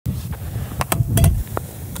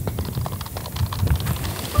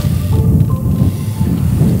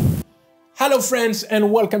Hello friends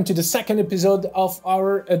and welcome to the second episode of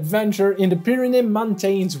our adventure in the Pyrenees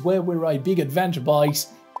mountains where we ride big adventure bikes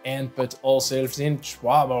and put ourselves in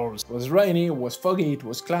troubles. It was rainy, it was foggy, it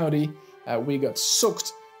was cloudy, we got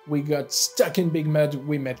soaked, we got stuck in big mud,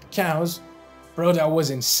 we met cows. Bro, that was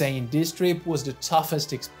insane. This trip was the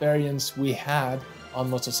toughest experience we had on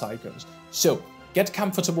motorcycles. So get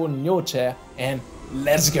comfortable in your chair and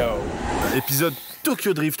let's go. Épisode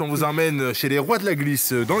Tokyo Drift, on vous emmène chez les rois de la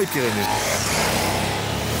glisse dans les Pyrénées.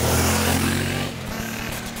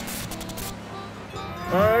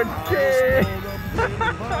 Ok.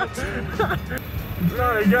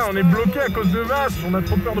 Putain les gars, on est bloqué à cause de vaches, on a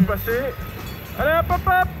trop peur de passer. Allez hop hop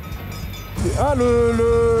hop. Ah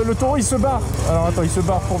le taureau il se barre. Alors attends, il se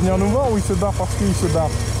barre pour venir nous voir ou il se barre parce qu'il se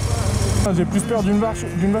barre? J'ai plus peur d'une vache.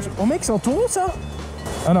 Oh mec, c'est un taureau ça?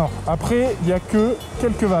 Ah non, après il n'y a que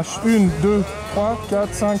quelques vaches. 1, 2, 3,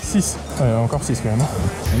 4, 5, 6. Ouais, il y en a encore 6 quand même.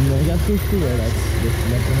 On me regarde tout là,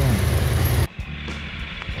 la première.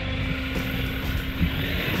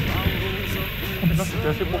 Oh putain, c'était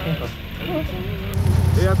assez profond ça.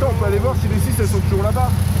 Et attends, on peut aller voir si les 6 elles sont toujours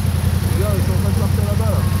là-bas. Là, ils sont en train de partir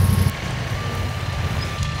là-bas là.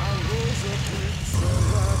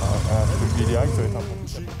 Ah, je te le dis direct, ça va être un peu. Ah,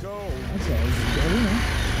 c'est super bien, hein.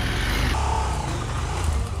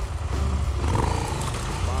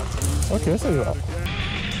 Ok, ça y va.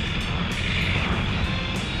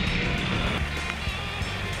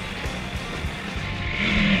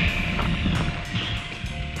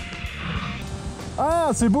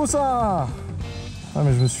 Ah, c'est beau ça! Ah,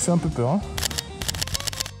 mais je me suis fait un peu peur, hein.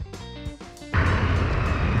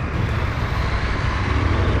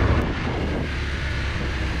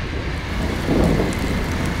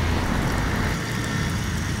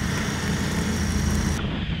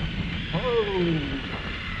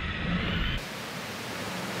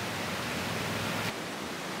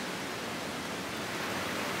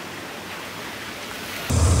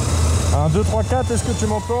 Un, 2, 3, 4, est-ce que tu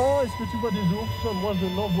m'entends? Est-ce que tu vois des ours? Moi je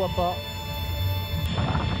n'en vois pas.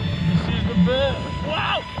 Ici je vais.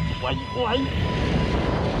 Waouh! Ouais.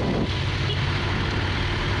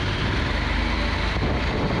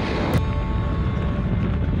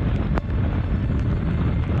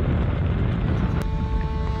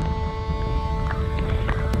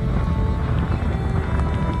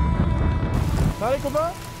 Ça va les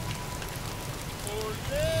copains?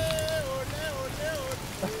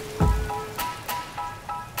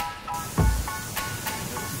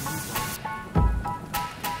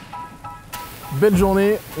 Belle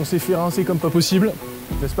journée, on s'est fait rincer comme pas possible,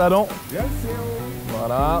 n'est-ce pas Adam? Bien sûr.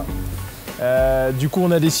 Voilà. Du coup on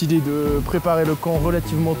a décidé de préparer le camp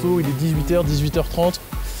relativement tôt, il est 18h, 18h30.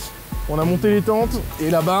 On a monté les tentes et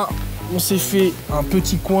là-bas on s'est fait un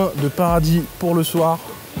petit coin de paradis pour le soir.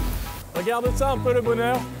 Regarde ça un peu le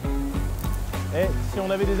bonheur. Et si on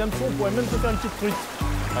avait des hameçons on pourrait même se faire une petite truite.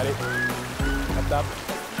 Allez, à tape.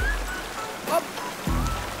 Hop.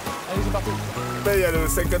 Allez c'est parti. Il y a le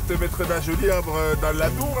 50 mètres nage libre dans la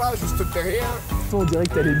tour là, juste derrière. On dirait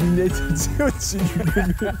que t'as les lunettes au-dessus du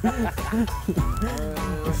bonnet.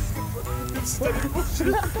 Si t'as les bouches.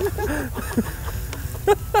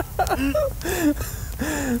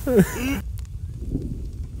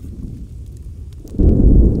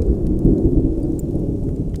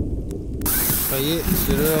 Ça y est,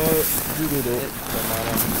 c'est l'heure du dodo.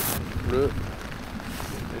 Bleu.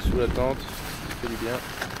 Et sous la tente, ça fait du bien.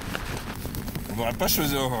 On n'aurait pas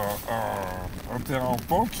choisi un terrain en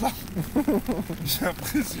pente là. J'ai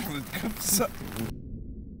l'impression d'être comme ça.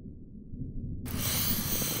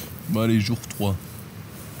 Bah allez, jour 3.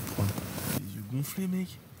 Les yeux gonflés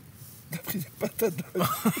mec. T'as pris des patates dans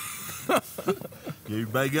il y a eu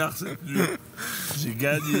bagarre cette nuit. J'ai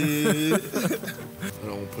gagné.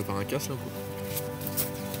 Alors on prépare un casse là quoi.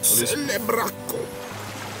 C'est les bracons.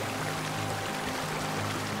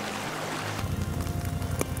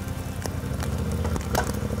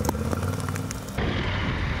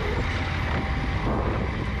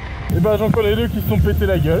 Et bah j'en connais deux qui se sont pété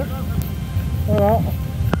la gueule. Voilà.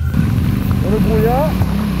 Dans le brouillard.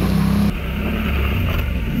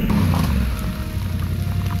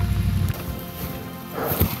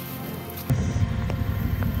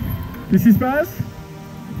 Qu'est-ce qui se passe?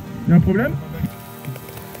 Y'a un problème?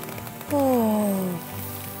 Oh,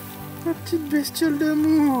 la petite bestiole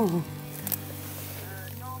d'amour.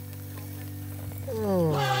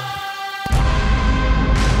 Oh.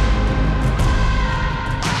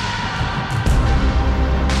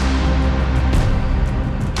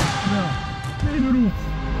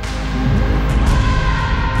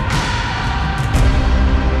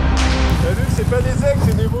 C'est pas des aigles,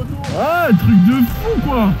 c'est des vautours. Ah, truc de fou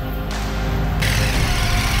quoi.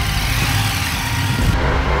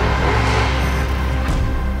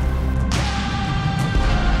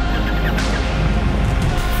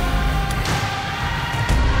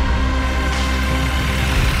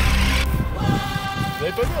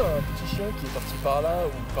 par là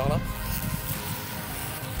ou par là.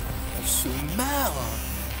 On se marre.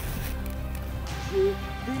 J'ai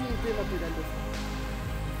démonté ma pédale de frein.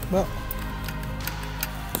 Bon.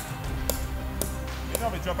 Mais non,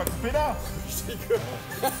 mais tu vas pas couper là. Je dégueule.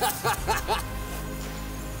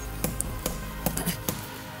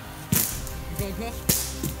 Encore?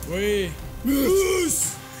 Oui. Mousse.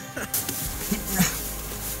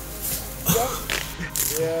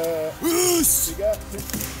 Ouss. Les gars,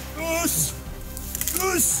 Ouss.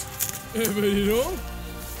 Ouss. Eh ben dis donc.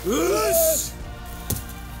 Ouss.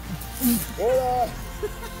 voilà.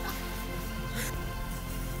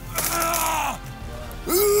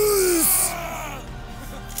 Ouss.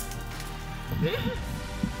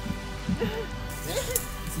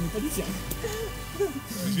 Ce n'est pas du cirque. Je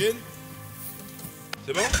viens.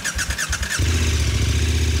 C'est bon?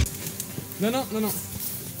 Non, non, non, non.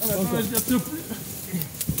 Ah bah attends, je tire plus.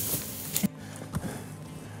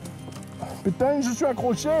 Putain, je suis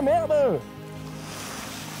accroché, merde!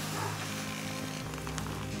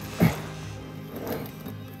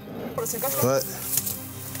 Ouais.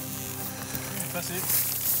 Passé.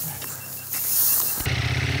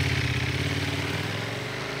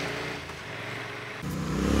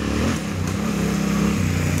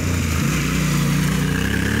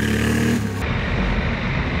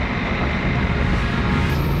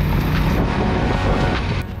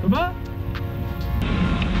 Thomas?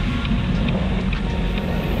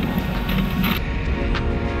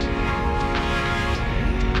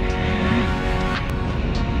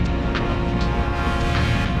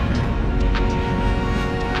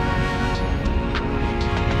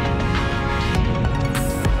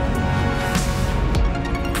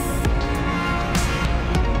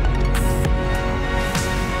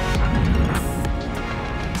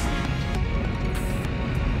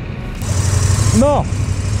 Non!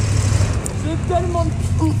 J'ai tellement de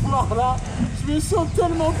pouvoir là. Je me sens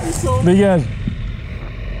tellement puissant. Dégage!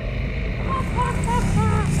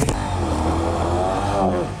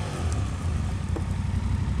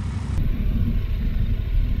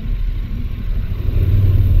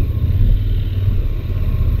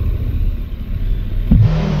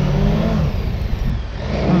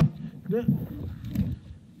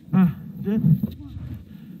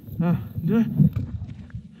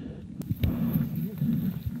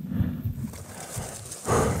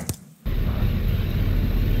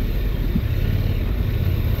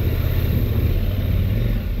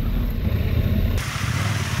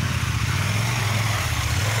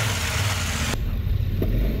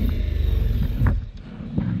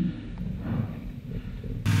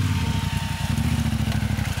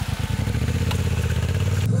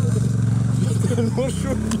 Tellement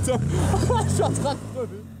chaud, putain. Je suis en train de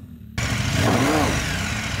crever.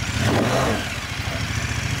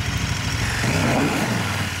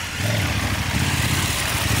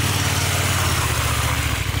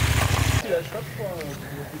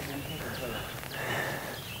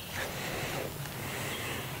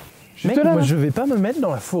 Mec, là, moi là. je vais pas me mettre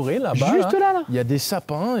dans la forêt là-bas. Juste là. Il y a des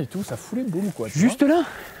sapins et tout, ça fout les boules quoi. tu Juste là.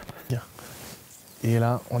 vois. Et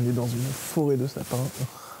là, on est dans une forêt de sapins.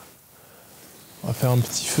 On va faire un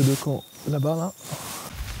petit feu de camp là-bas là.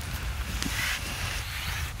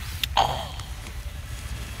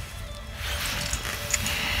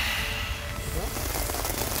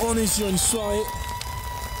 On est sur une soirée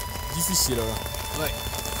difficile là. Ouais.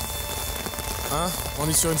 Hein? On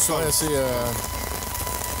est sur une soirée assez.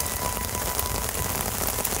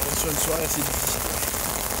 On est sur une soirée assez difficile.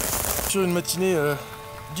 Sur une matinée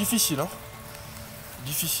difficile, hein.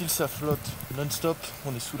 Difficile, ça flotte non-stop.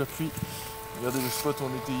 On est sous la pluie. Regardez le spot où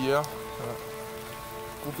on était hier. Voilà.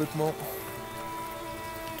 Complètement.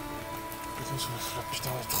 Putain,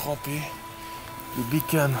 on est trempé. Les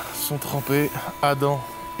bécanes sont trempées. Adam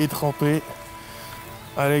est trempé.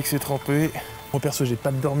 Alex est trempé. Moi perso j'ai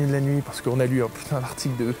pas dormi de la nuit parce qu'on a lu un putain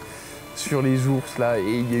d'article sur les ours là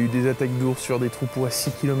et il y a eu des attaques d'ours sur des troupeaux à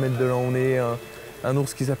 6 km de là où on est. Un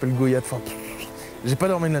ours qui s'appelle Goyat. Enfin, j'ai pas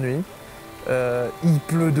dormi de la nuit. Il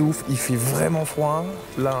pleut de ouf, il fait vraiment froid.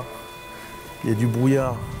 Là, il y a du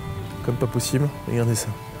brouillard comme pas possible. Regardez ça,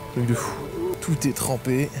 truc de fou. Tout est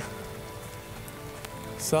trempé.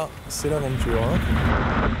 Ça, c'est l'aventure. Hein.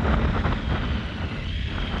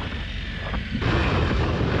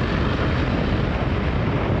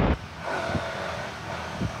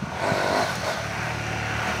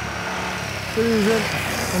 Salut les jeunes,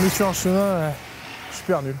 on est sur un chemin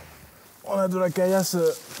super nul. On a de la caillasse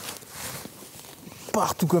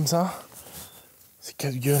partout comme ça. C'est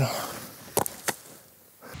casse-gueule.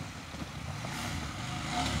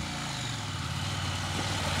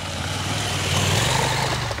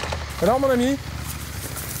 Alors mon ami,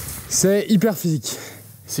 C'est hyper physique.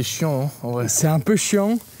 C'est chiant, hein, en vrai. C'est un peu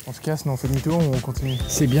chiant. On se casse, non, on fait demi-tour ou on continue?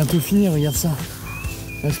 C'est bientôt fini, regarde ça.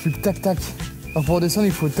 Il reste plus que tac tac. Alors pour redescendre,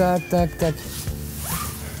 il faut tac tac tac.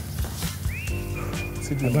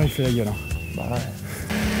 C'est dur. Là-bas, il fait la gueule. Hein. Bah ouais.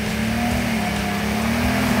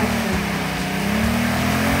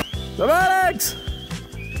 Ça va, Alex?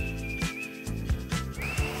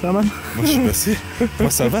 Ça va, man? Moi, je suis passé. Moi,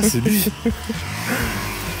 ça va, c'est lui.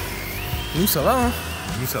 Nous, ça va, hein?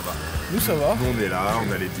 Nous, ça va. Nous, ça va. Nous, on est là,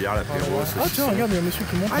 on a les bières, l'apéro. Ah, tiens, regarde, il y a un monsieur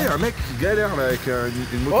qui monte. Ah, il y a un mec qui galère là avec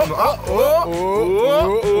une moto.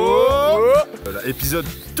 Épisode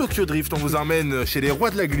Tokyo Drift, on vous emmène chez les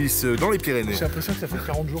rois de la glisse dans les Pyrénées. J'ai l'impression que ça fait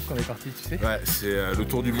 40 jours qu'on est parti, tu sais. Ouais, c'est le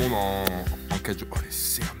tour du monde en 4 jours. Oh, les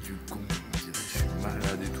cernes du con, on dirait, je suis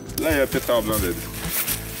malade et tout. Là, il y a peut-être un blindé.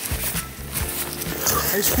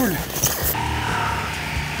 Allez, je coule.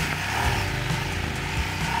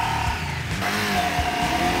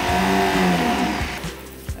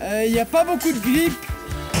 Il n'y a pas beaucoup de grip.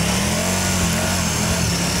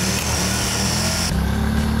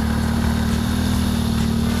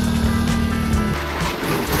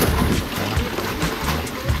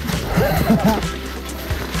 Hein.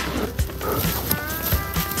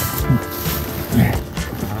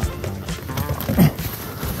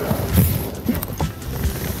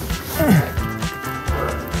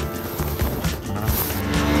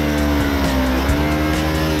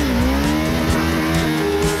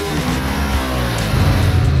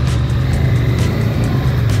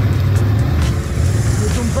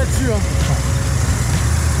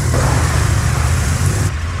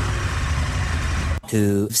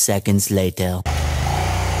 2 seconds later.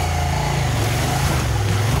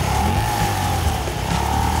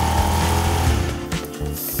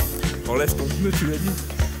 Enlève ton pneu, tu l'as dit.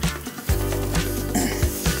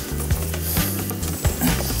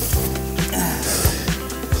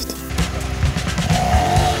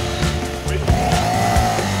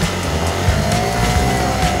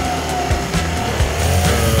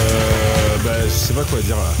 Je sais pas quoi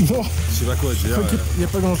dire là. Bon. Je sais pas quoi dire. Il n'y a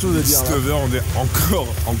pas grand chose à dire là. Stover, on est encore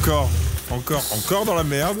dans la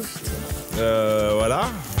merde. Voilà.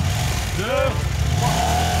 2, 3.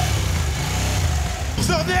 Course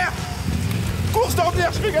d'ornière. Course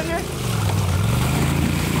d'ornière, je vais gagner.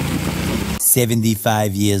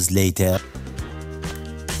 75 years later.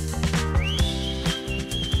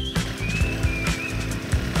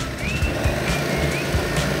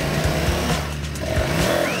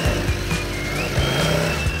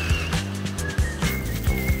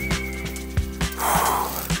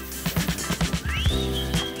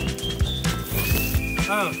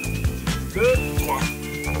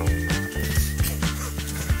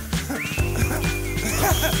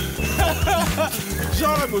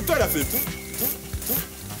 Genre la moto elle a fait. Est-ce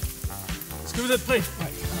que vous êtes prêts?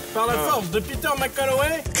 Par la force de Peter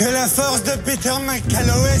McCalloway. Que la force de Peter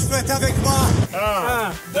McCalloway soit avec moi.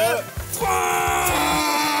 1, 2, 3.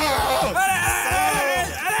 Allez.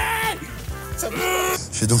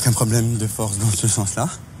 J'ai donc un problème de force dans ce sens-là.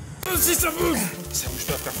 Si ça bouge. Ça bouge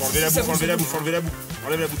pas, frère. Faut enlever la bouffe, enlever la bouffe, enlever la bouffe.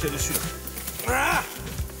 Enlève la boucle dessus là.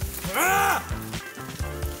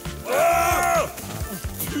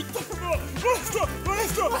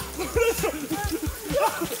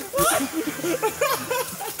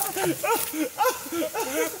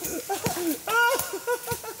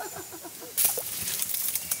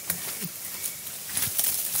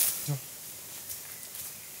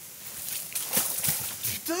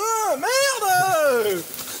 Putain, merde!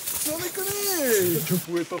 Sans déconner! Tu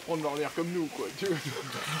pouvais pas prendre l'ornière comme nous, quoi. Tu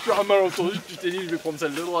as un malentendu, tu t'es dit, je vais prendre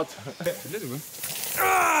celle de droite. C'est de l'aide ou quoi?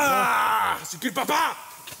 Ah! C'est que le papa!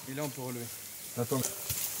 Et là, on peut relever. Attends.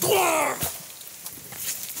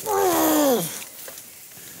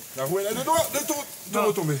 La roue elle a deux doigts de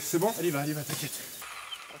retomber, c'est bon? Allez, va, t'inquiète.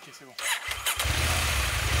 Ok, c'est bon.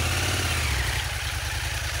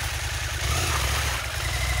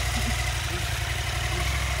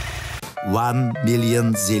 1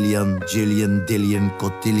 million zillion jillion dillion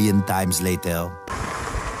cotillion times later.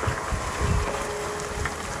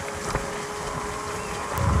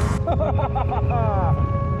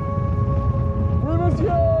 Oui,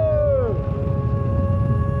 monsieur!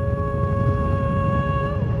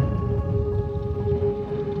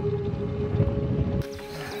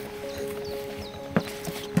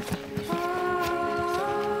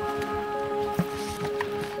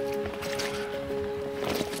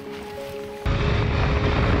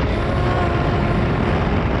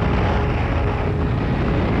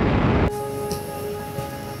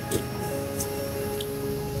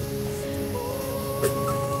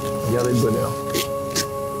 Regardez le bonheur.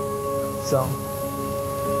 Ça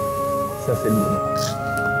c'est le bonheur.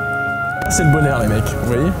 c'est le bonheur les mecs,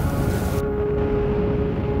 vous voyez?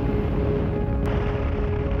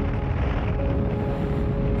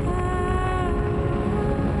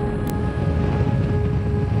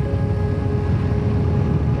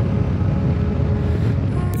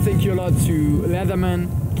 Thank you a lot to Leatherman,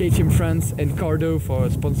 KTM France and Cardo for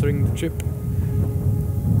sponsoring the trip.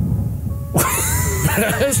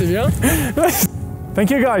 C'est bien. Thank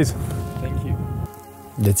you guys. Thank you.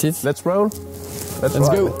 That's it. Let's roll. Let's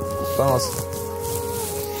go. Balance.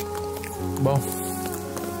 Bon.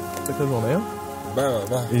 C'est la journée. Hein.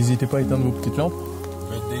 Bah. N'hésitez pas à éteindre vos petites lampes.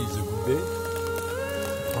 Good day is a good day.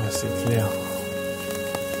 Ouais, c'est clair.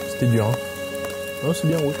 C'était dur. Hein. Non, c'est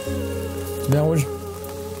bien rouge. C'est bien rouge.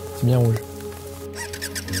 C'est bien rouge.